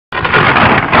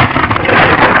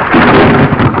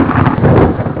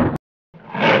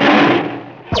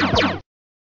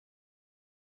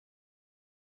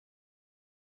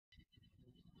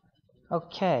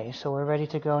Okay, so we're ready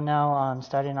to go now on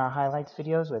starting our highlights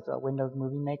videos with Windows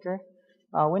Movie Maker.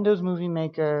 Windows Movie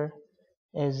Maker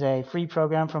is a free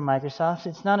program from Microsoft.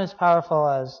 It's not as powerful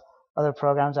as other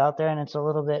programs out there, and it's a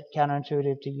little bit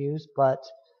counterintuitive to use, but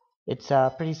it's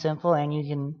pretty simple and you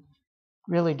can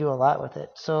really do a lot with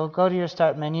it. So go to your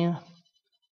Start menu,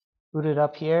 boot it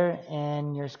up here,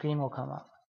 and your screen will come up.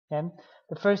 Okay?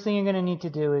 The first thing you're going to need to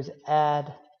do is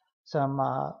add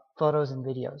some photos and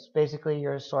videos, basically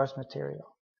your source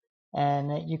material.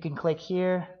 And you can click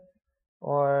here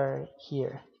or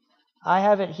here. I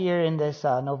have it here in this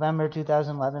November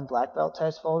 2011 Black Belt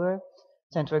test folder,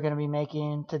 since we're going to be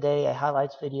making today a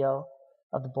highlights video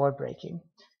of the board breaking.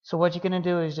 So what you're going to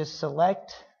do is just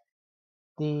select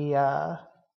the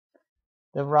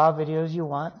raw videos you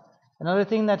want. Another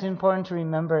thing that's important to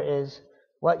remember is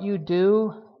what you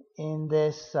do in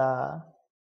this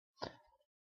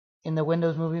in the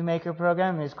Windows Movie Maker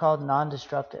program is called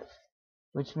non-destructive,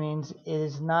 which means it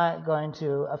is not going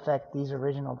to affect these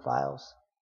original files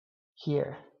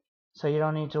here. So you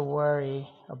don't need to worry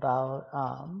about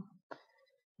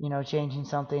changing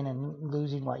something and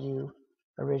losing what you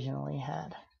originally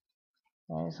had.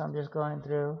 Okay, so I'm just going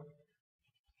through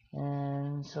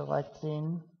and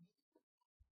selecting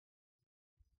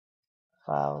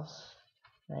files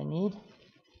I need,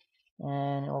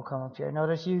 and it will come up here.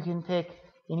 Notice you can pick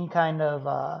any kind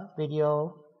of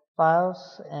video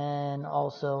files, and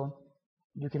also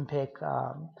you can pick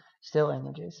still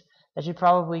images. That should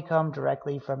probably come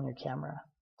directly from your camera.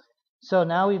 So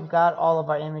now we've got all of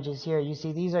our images here. You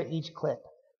see these are each clip.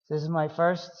 This is my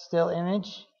first still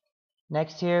image.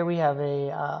 Next here we have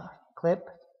a clip,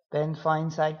 Ben's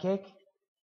Flying Sidekick.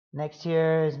 Next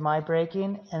here is my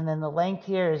breaking, and then the length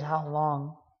here is how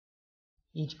long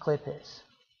each clip is.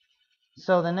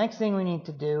 So the next thing we need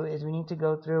to do is we need to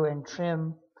go through and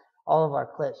trim all of our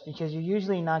clips, because you're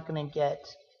usually not going to get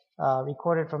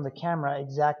recorded from the camera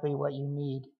exactly what you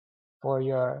need for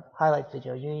your highlight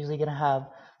video. You're usually going to have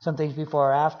some things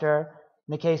before or after.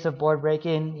 In the case of board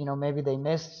breaking, maybe they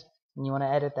missed and you want to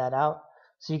edit that out.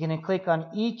 So you're going to click on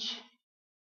each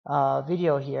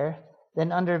video here.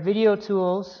 Then under Video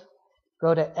Tools,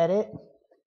 go to Edit,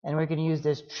 and we're going to use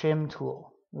this Trim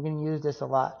tool. We're going to use this a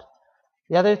lot.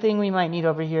 The other thing we might need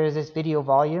over here is this video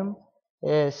volume.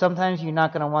 Sometimes you're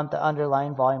not going to want the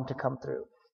underlying volume to come through.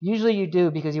 Usually you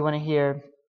do, because you want to hear,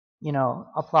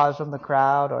 applause from the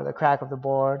crowd or the crack of the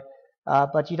board,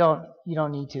 but you don't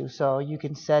need to. So you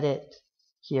can set it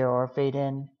here, or fade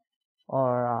in,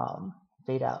 or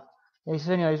fade out.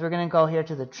 So anyways, we're going to go here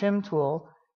to the Trim tool,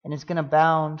 and it's going to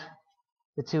bound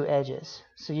the two edges.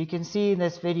 So you can see in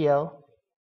this video,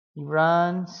 he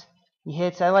runs, he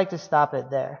hits. I like to stop it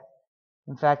there.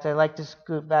 In fact, I like to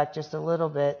scoot back just a little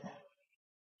bit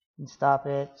and stop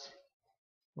it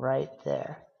right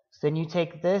there. So then you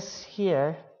take this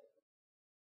here.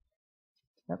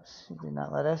 Oops, it did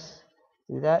not let us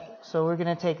do that. So we're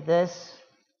going to take this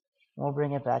and we'll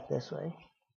bring it back this way.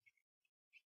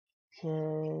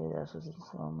 Okay, that's what's in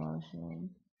slow motion.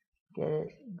 Get it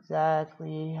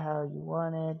exactly how you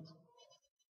want it.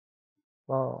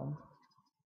 Boom.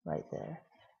 Right there.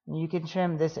 And you can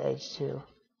trim this edge too.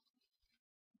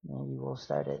 Maybe we'll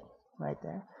start it right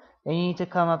there. Then you need to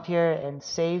come up here and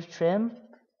save trim.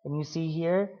 And you see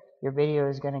here, your video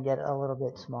is going to get a little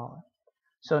bit smaller.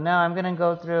 So now I'm going to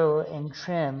go through and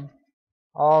trim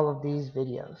all of these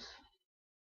videos.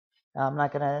 Now I'm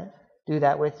not going to do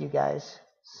that with you guys.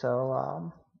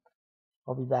 So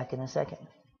I'll be back in a second.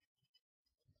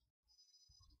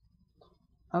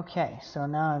 Okay, so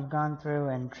now I've gone through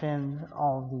and trimmed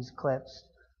all of these clips.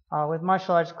 With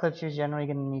martial arts clips, you're generally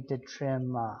going to need to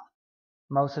trim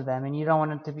most of them, and you don't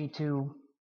want it to be too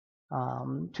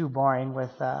boring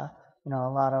with a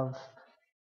lot of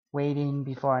waiting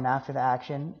before and after the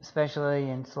action, especially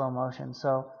in slow motion.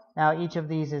 So now each of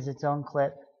these is its own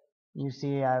clip. You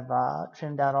see I've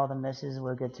trimmed out all the misses.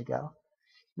 We're good to go.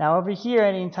 Now over here,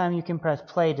 at any time you can press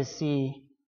play to see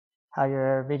how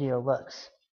your video looks.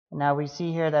 And now we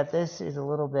see here that this is a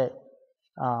little bit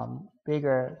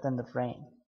bigger than the frame.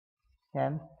 Okay,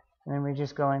 and then we're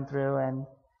just going through, and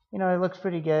it looks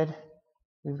pretty good.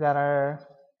 We've got our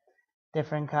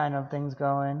different kind of things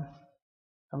going.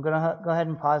 I'm gonna go ahead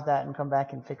and pause that and come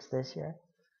back and fix this here.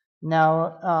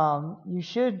 Now you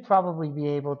should probably be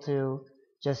able to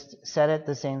just set it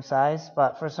the same size,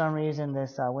 but for some reason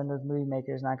this Windows Movie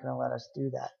Maker is not going to let us do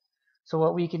that. So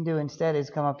what we can do instead is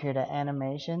come up here to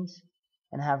Animations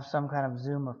and have some kind of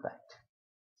zoom effect.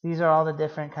 These are all the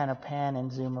different kind of pan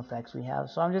and zoom effects we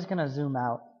have. So I'm just going to zoom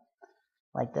out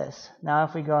like this. Now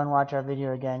if we go and watch our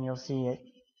video again, you'll see it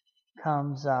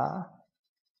comes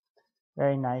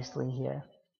very nicely here.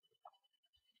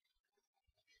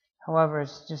 However,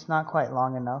 it's just not quite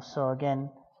long enough. So again,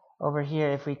 over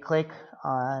here, if we click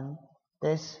on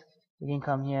this, we can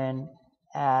come here and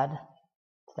add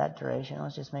to that duration.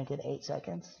 Let's just make it 8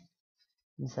 seconds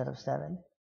instead of 7.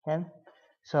 Okay,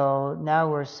 so now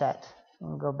we're set.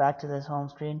 We'll go back to this home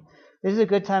screen. This is a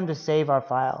good time to save our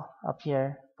file. Up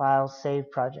here, File,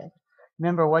 Save Project.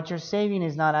 Remember, what you're saving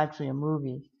is not actually a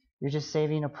movie. You're just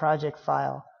saving a project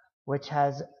file, which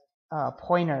has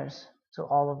pointers to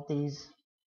all of these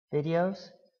videos,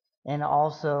 and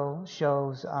also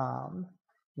shows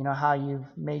how you've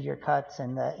made your cuts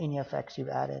and any effects you've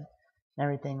added and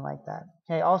everything like that.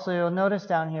 Okay, also you'll notice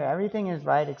down here everything is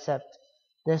right except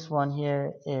this one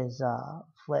here is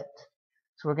flipped.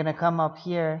 So we're going to come up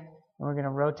here and we're going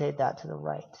to rotate that to the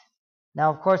right. Now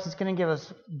of course it's going to give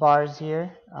us bars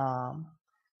here,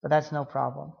 but that's no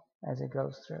problem as it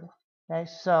goes through. Okay,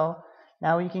 so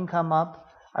now we can come up.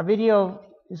 Our video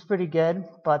is pretty good,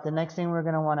 but the next thing we're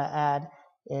going to want to add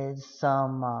is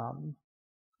some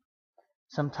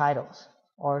titles,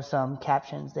 or some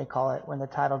captions they call it when the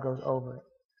title goes over it.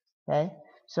 Okay,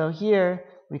 so here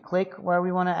we click where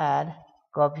we want to add,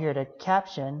 go up here to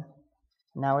caption.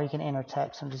 Now we can enter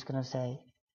text. I'm just going to say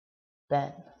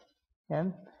Ben.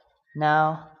 Okay,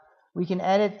 now we can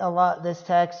edit a lot this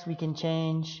text. We can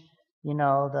change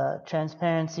the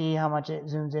transparency, how much it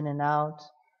zooms in and out.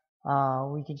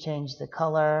 We can change the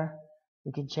color.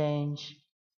 We can change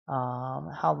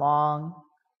how long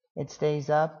it stays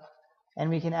up, and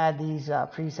we can add these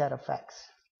preset effects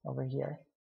over here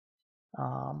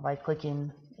by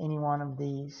clicking any one of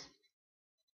these.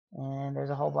 And there's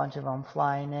a whole bunch of them: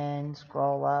 flying in,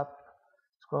 scroll up,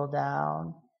 scroll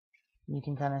down. You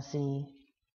can kind of see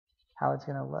how it's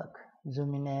going to look,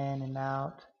 zooming in and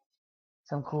out.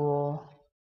 Some cool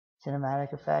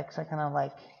cinematic effects. I kind of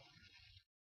like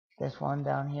this one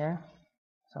down here,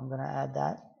 so I'm going to add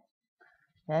that.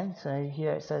 Okay, so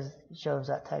here it shows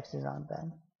that text is on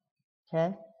Ben.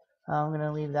 Okay, I'm going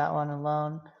to leave that one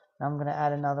alone. Now I'm going to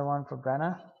add another one for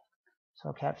Brenna.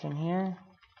 So caption here,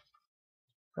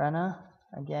 Brenna.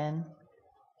 Again,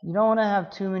 you don't want to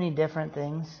have too many different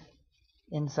things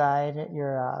inside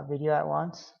your video at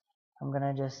once. I'm going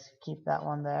to just keep that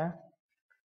one there.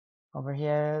 Over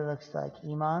here it looks like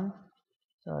Iman.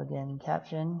 So again,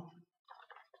 caption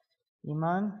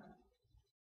Iman.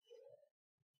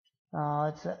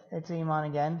 It's Iman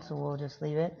again, so we'll just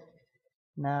leave it.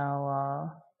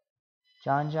 Now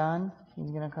John,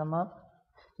 he's gonna come up.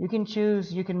 You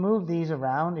can move these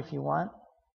around if you want.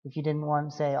 If you didn't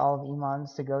want, say, all of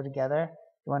Imans to go together,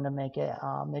 you want to make it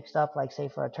mixed up, like say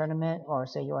for a tournament, or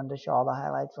say you wanted to show all the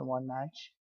highlights from one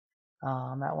match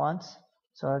at once.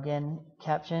 So again,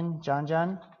 caption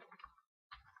John.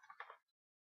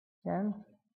 Again,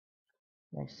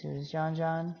 next to is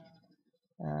John.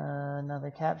 Another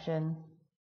caption.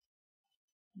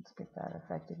 Let's get that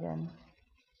effect again.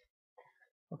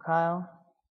 For Kyle.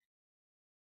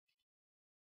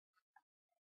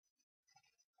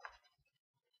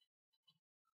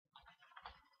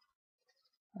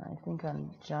 I think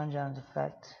on John's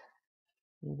effect,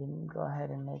 we didn't go ahead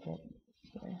and make it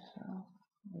here, so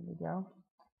there we go.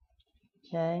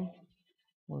 Okay,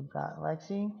 we've got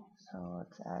Lexi, so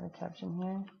let's add a caption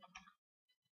here.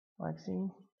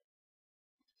 Lexi.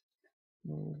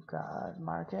 We've got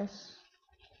Marcus.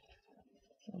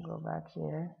 We'll go back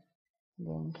here.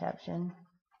 Again, caption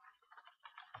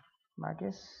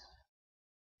Marcus.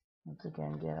 Once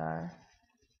again, get our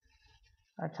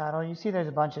title. You see there's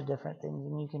a bunch of different things,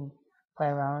 and you can play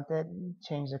around with it,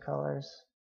 change the colors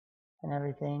and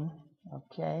everything.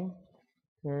 Okay,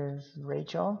 here's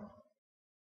Rachel.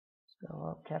 Let's go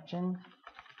up, caption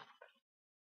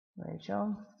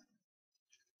Rachel.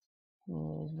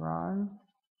 Here's Ron.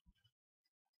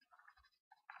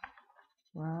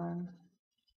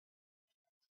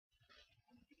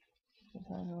 The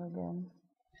title again.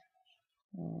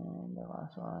 And the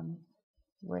last one,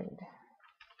 Wade.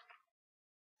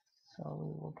 So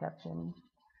we will caption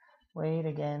Wade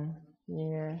again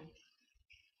here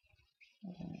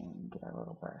and get our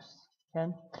little burst.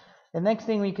 Okay. The next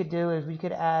thing we could do is we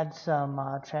could add some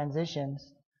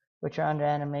transitions, which are under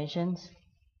animations,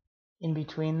 in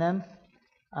between them.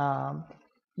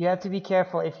 You have to be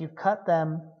careful if you cut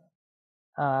them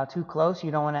too close.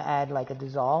 You don't want to add like a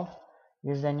dissolve,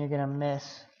 because then you're going to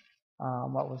miss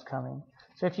what was coming.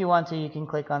 So if you want to, you can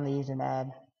click on these and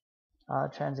add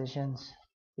transitions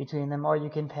between them, or you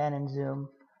can pan and zoom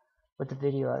with the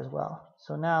video as well.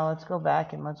 So now let's go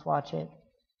back and let's watch it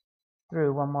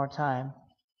through one more time.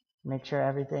 Make sure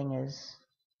everything is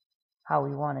how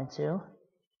we want it to.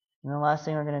 And the last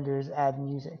thing we're going to do is add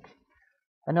music.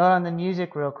 A note on the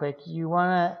music real quick. You want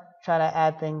to try to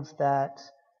add things that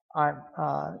aren't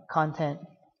content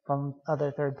from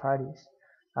other third parties.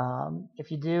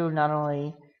 If you do, not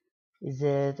only is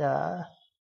it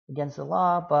against the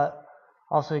law, but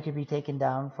also it could be taken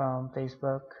down from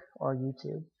Facebook or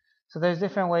YouTube. So there's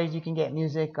different ways you can get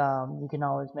music. You can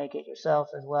always make it yourself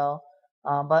as well.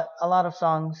 But a lot of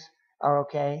songs are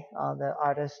okay. The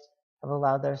artists have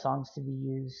allowed their songs to be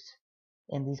used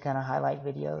in these kind of highlight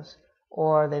videos,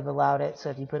 or they've allowed it so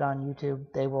if you put it on YouTube,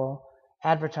 they will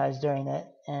advertise during it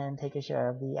and take a share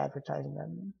of the advertising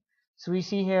revenue. So we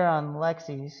see here on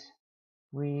Lexi's,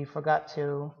 we forgot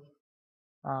to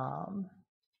um,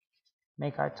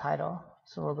 make our title.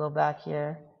 So we'll go back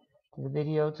here to the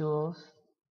video tools,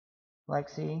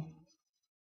 Lexi,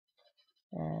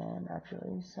 and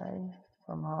actually, sorry,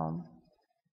 from home,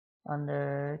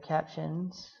 under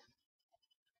captions,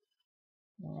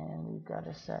 and we've got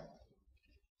it set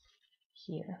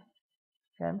here.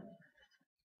 Okay,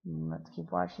 let's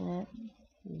keep watching it.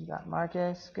 We've got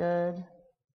Marcus, good.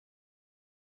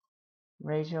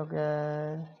 Rachel,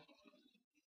 good.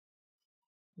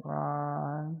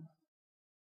 Ron,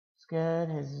 it's good.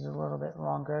 His is a little bit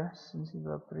longer since he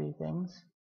wrote 3 things.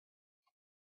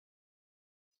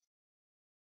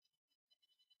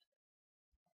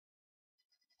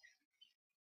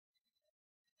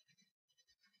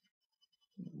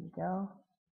 There we go.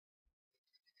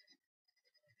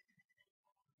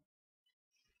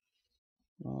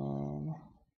 And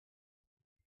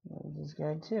yours is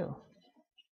good too.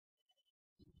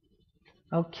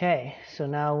 Okay, so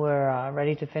now we're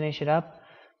ready to finish it up.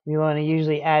 We want to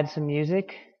usually add some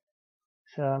music.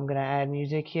 So I'm going to add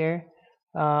music here.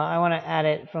 I want to add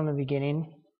it from the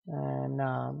beginning. And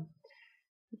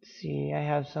let's see, I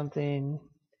have something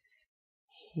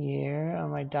here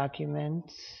on my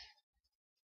documents.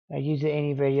 I use the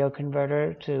any video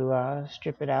converter to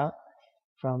strip it out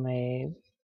from a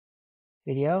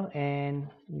video. And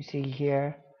you see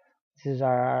here, this is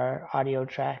our audio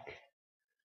track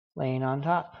laying on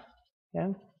top.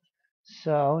 Okay?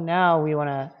 So now we want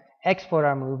to export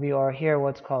our movie, or here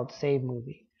what's called save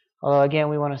movie. Although again,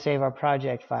 we want to save our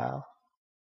project file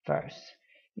first.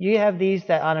 You have these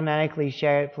that automatically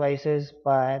share it places,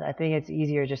 but I think it's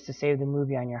easier just to save the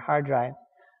movie on your hard drive.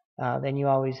 Then you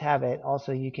always have it.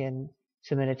 Also, you can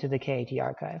submit it to the KAT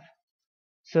archive.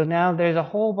 So now there's a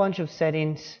whole bunch of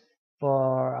settings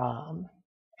for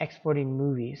exporting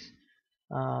movies.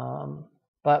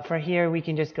 But for here, we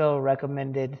can just go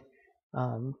recommended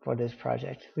for this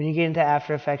project. When you get into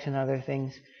After Effects and other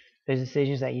things, there's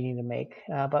decisions that you need to make.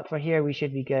 But for here, we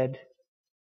should be good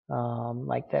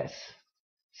like this.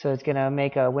 So it's going to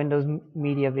make a Windows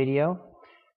Media video.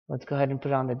 Let's go ahead and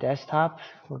put it on the desktop.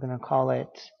 We're going to call it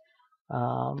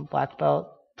Black Belt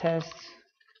Test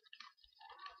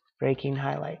Breaking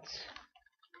Highlights.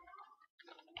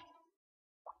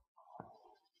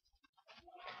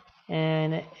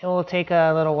 And it will take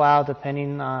a little while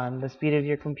depending on the speed of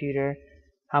your computer,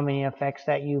 how many effects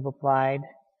that you've applied,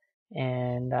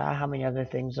 and how many other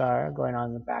things are going on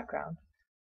in the background.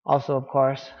 Also, of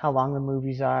course, how long the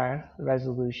movies are, the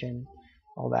resolution,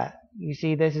 all that. You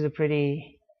see, this is a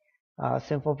pretty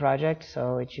simple project,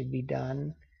 so it should be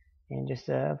done in just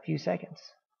a few seconds.